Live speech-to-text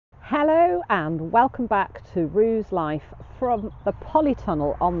Hello and welcome back to Rue's Life from the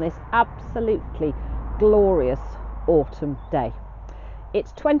Polytunnel on this absolutely glorious autumn day.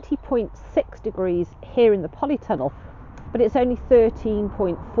 It's 20.6 degrees here in the Polytunnel, but it's only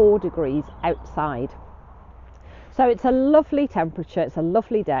 13.4 degrees outside. So it's a lovely temperature, it's a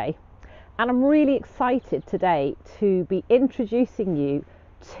lovely day, and I'm really excited today to be introducing you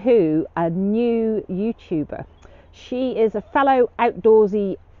to a new YouTuber. She is a fellow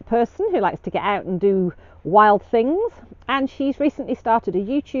outdoorsy person who likes to get out and do wild things, and she's recently started a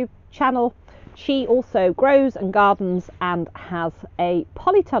YouTube channel. She also grows and gardens and has a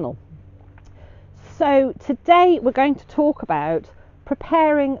polytunnel. So today we're going to talk about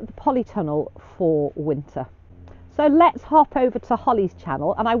preparing the polytunnel for winter. So let's hop over to Holly's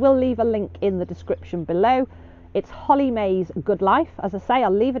channel, and I will leave a link in the description below. It's Holly May's Good Life. As I say,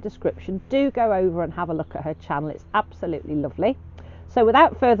 I'll leave a description. Do go over and have a look at her channel. It's absolutely lovely. So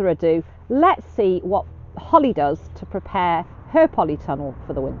without further ado, let's see what Holly does to prepare her polytunnel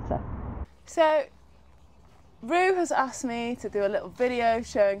for the winter. So Rue has asked me to do a little video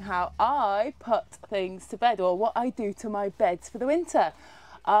showing how I put things to bed, or what I do to my beds for the winter.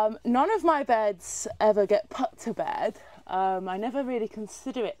 None of my beds ever get put to bed. I never really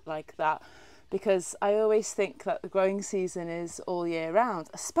consider it like that, because I always think that the growing season is all year round,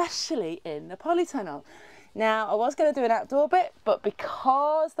 especially in the polytunnel. Now, I was going to do an outdoor bit, but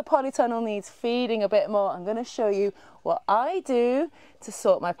because the polytunnel needs feeding a bit more, I'm going to show you what I do to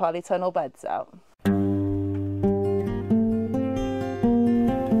sort my polytunnel beds out.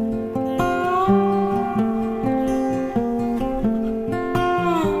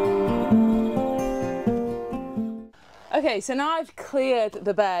 Okay, so now I've cleared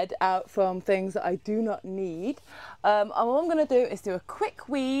the bed out from things that I do not need. All I'm going to do is do a quick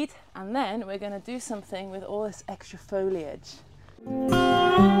weed, and then we're going to do something with all this extra foliage.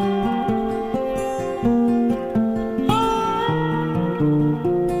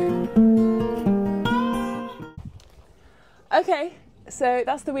 Okay, so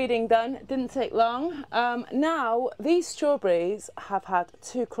that's the weeding done. It didn't take long. Now, these strawberries have had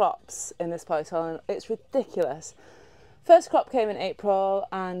 2 crops in this polytunnel. It's ridiculous. First crop came in April,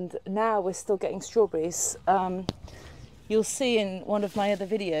 and now we're still getting strawberries. You'll see in one of my other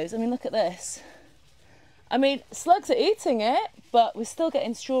videos. I mean, look at this. I mean, slugs are eating it, but we're still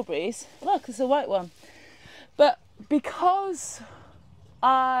getting strawberries. Look, there's a white one. But because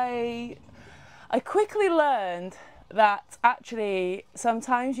I quickly learned that actually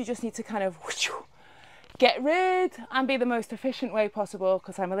sometimes you just need to kind of get rid and be the most efficient way possible,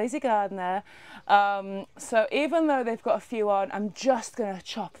 because I'm a lazy gardener. So even though they've got a few on, I'm just going to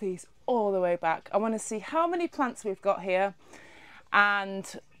chop these all the way back. I want to see how many plants we've got here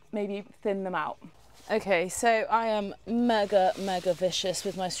and maybe thin them out. Okay, so I am mega vicious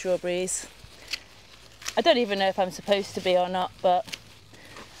with my strawberries. I don't even know if I'm supposed to be or not, but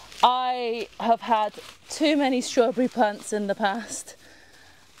I have had too many strawberry plants in the past,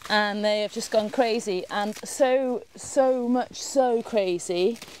 and they have just gone crazy, and so much so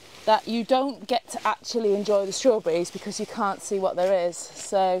crazy that you don't get to actually enjoy the strawberries because you can't see what there is.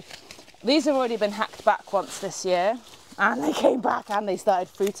 So these have already been hacked back once this year, and they came back and they started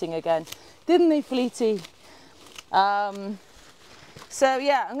fruiting again. Didn't they, Fleety? So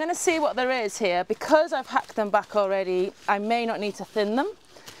yeah, I'm going to see what there is here. Because I've hacked them back already, I may not need to thin them.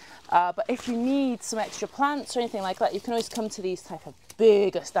 But if you need some extra plants or anything like that, you can always come to these type of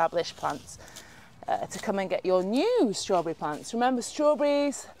big established plants to come and get your new strawberry plants. Remember,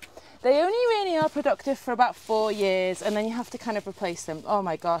 strawberries, they only really are productive for about 4 years, and then you have to kind of replace them. Oh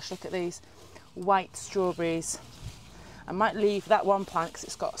my gosh, look at these white strawberries. I might leave that one plant because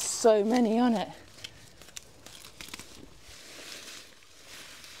it's got so many on it.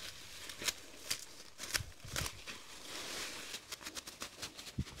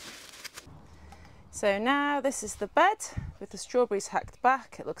 So now this is the bed with the strawberries hacked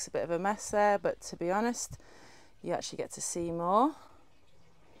back. It looks a bit of a mess there, but to be honest, you actually get to see more.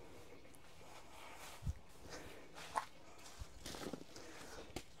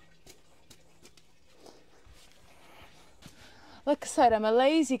 Like I said, I'm a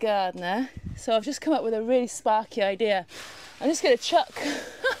lazy gardener, so I've just come up with a really sparky idea. I'm just going to chuck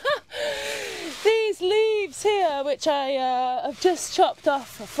these leaves here, which I have just chopped off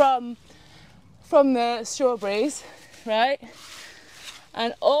from the strawberries, right?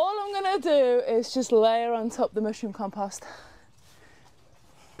 And all I'm going to do is just layer on top the mushroom compost.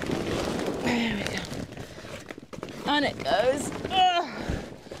 There we go. And it goes.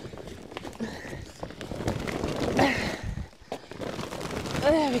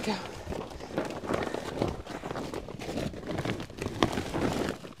 There we go.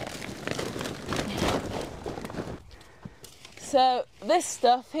 so this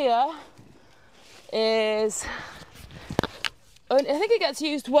stuff here is, I think it gets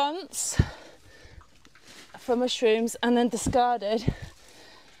used once for mushrooms and then discarded,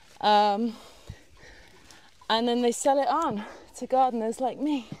 and then they sell it on to gardeners like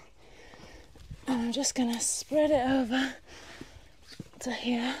me. And I'm just gonna spread it over to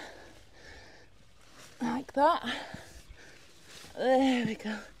here like that. There we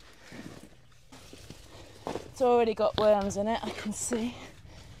go. It's already got worms in it, I can see.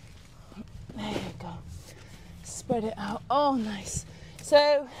 There you go. Spread it out. Oh, nice.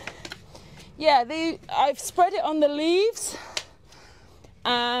 So yeah, I've spread it on the leaves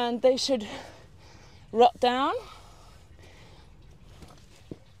and they should rot down.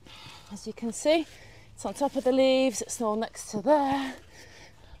 As you can see, it's on top of the leaves, it's all next to there.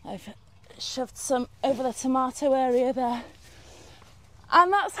 I've shoved some over the tomato area there.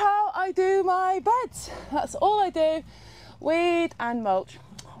 And that's how I do my beds. That's all I do, weed and mulch.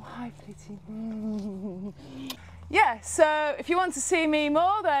 Oh, hi, Fleety. Yeah, so if you want to see me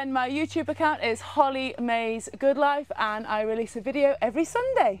more, then my YouTube account is Holly May's Good Life, and I release a video every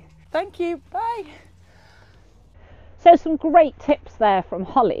Sunday. Thank you, bye. So some great tips there from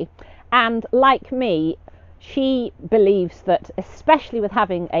Holly, and like me, she believes that especially with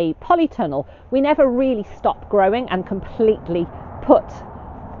having a polytunnel, we never really stop growing and completely put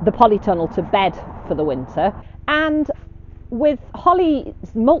the polytunnel to bed for the winter. And with Holly's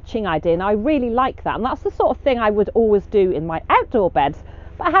mulching idea, and I really like that, and that's the sort of thing I would always do in my outdoor beds,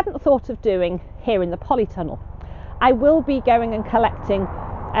 but I hadn't thought of doing here in the polytunnel. I will be going and collecting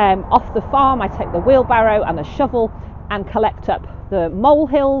off the farm. I take the wheelbarrow and a shovel and collect up the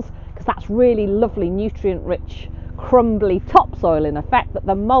molehills, because that's really lovely nutrient rich crumbly topsoil in effect that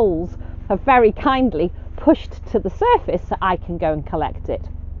the moles have very kindly pushed to the surface so I can go and collect it.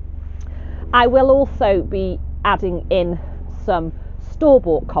 I will also be adding in some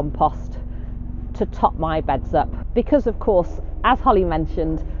store-bought compost to top my beds up, because of course, as Holly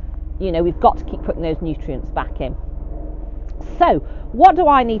mentioned, you know, we've got to keep putting those nutrients back in. So what do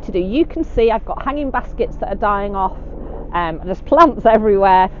I need to do? You can see I've got hanging baskets that are dying off. There's plants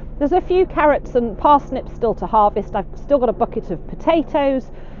everywhere. There's a few carrots and parsnips still to harvest. I've still got a bucket of potatoes,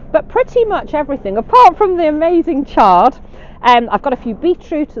 but pretty much everything apart from the amazing chard. I've got a few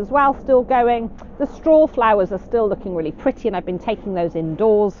beetroot as well still going. The straw flowers are still looking really pretty, and I've been taking those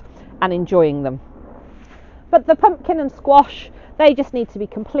indoors and enjoying them. But the pumpkin and squash, they just need to be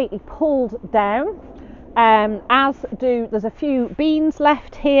completely pulled down, there's a few beans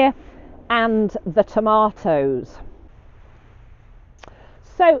left here and the tomatoes.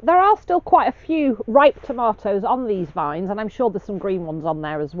 So there are still quite a few ripe tomatoes on these vines, and I'm sure there's some green ones on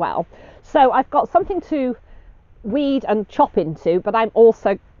there as well. So I've got something to weed and chop into, but I'm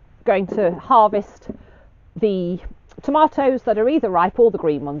also going to harvest the tomatoes that are either ripe or the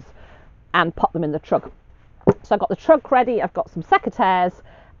green ones and pop them in the truck. So I've got the truck ready, I've got some secateurs,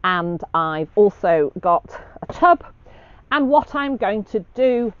 and I've also got a tub. And what I'm going to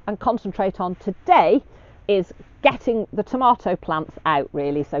do and concentrate on today is getting the tomato plants out,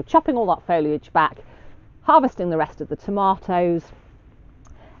 really. So chopping all that foliage back, harvesting the rest of the tomatoes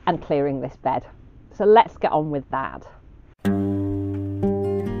and clearing this bed. So let's get on with that.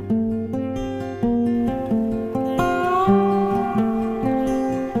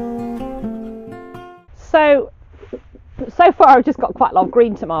 So far I've just got quite a lot of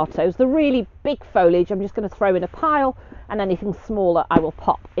green tomatoes. The really big foliage I'm just going to throw in a pile, and anything smaller I will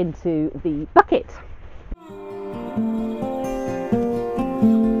pop into the bucket.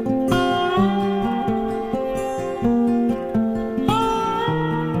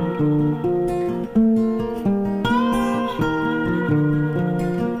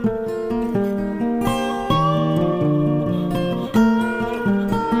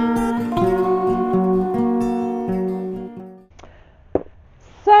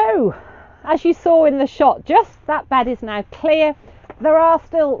 As you saw in the shot, just that bed is now clear. There are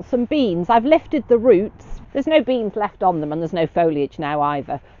still some beans. I've lifted the roots. There's no beans left on them, and there's no foliage now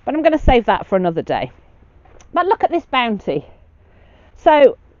either, but I'm going to save that for another day. But look at this bounty.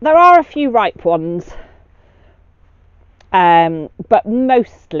 So there are a few ripe ones, but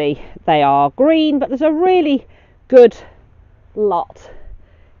mostly they are green, but there's a really good lot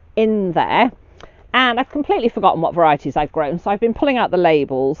in there. And I've completely forgotten what varieties I've grown, so I've been pulling out the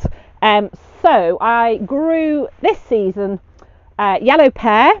labels. So I grew this season yellow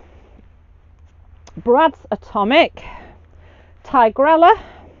pear, Brad's Atomic, Tigrella,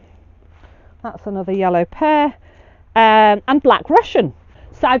 that's another yellow pear, and Black Russian.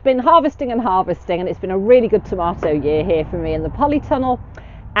 So I've been harvesting and harvesting, and it's been a really good tomato year here for me in the polytunnel.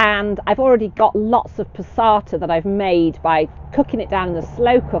 and I've already got lots of passata that I've made by cooking it down in the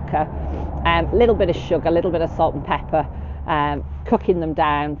slow cooker, a little bit of sugar, a little bit of salt and pepper, cooking them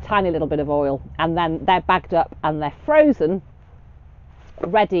down, tiny little bit of oil, and then they're bagged up and they're frozen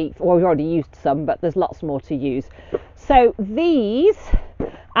ready. Well, we've already used some, but there's lots more to use. So these,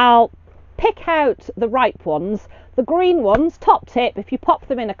 I'll pick out the ripe ones. The green ones, top tip, if you pop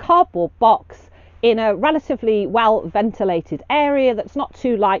them in a cardboard box in a relatively well ventilated area that's not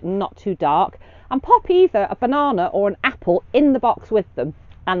too light and not too dark, and pop either a banana or an apple in the box with them,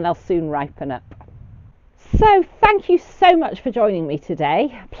 and they'll soon ripen up. So thank you so much for joining me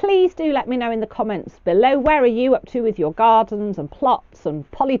today. Please do let me know in the comments below, where are you up to with your gardens and plots and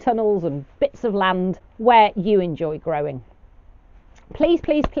polytunnels and bits of land where you enjoy growing. Please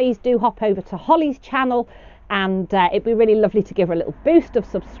do hop over to Holly's channel, and it'd be really lovely to give her a little boost of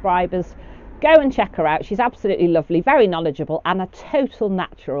subscribers. Go and check her out. She's absolutely lovely, very knowledgeable, and a total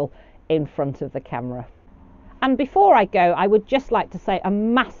natural in front of the camera. And before I go, I would just like to say a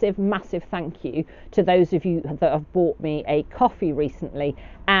massive thank you to those of you that have bought me a coffee recently,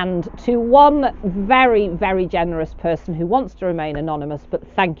 and to one very generous person who wants to remain anonymous, but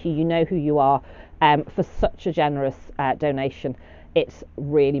thank you, you know who you are, for such a generous donation. It's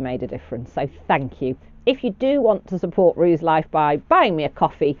really made a difference, so thank you. If you do want to support Rue's Life by buying me a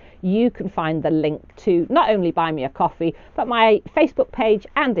coffee, you can find the link to not only buy me a coffee, but my Facebook page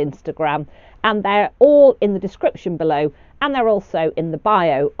and Instagram, and they're all in the description below, and they're also in the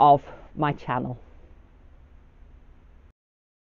bio of my channel.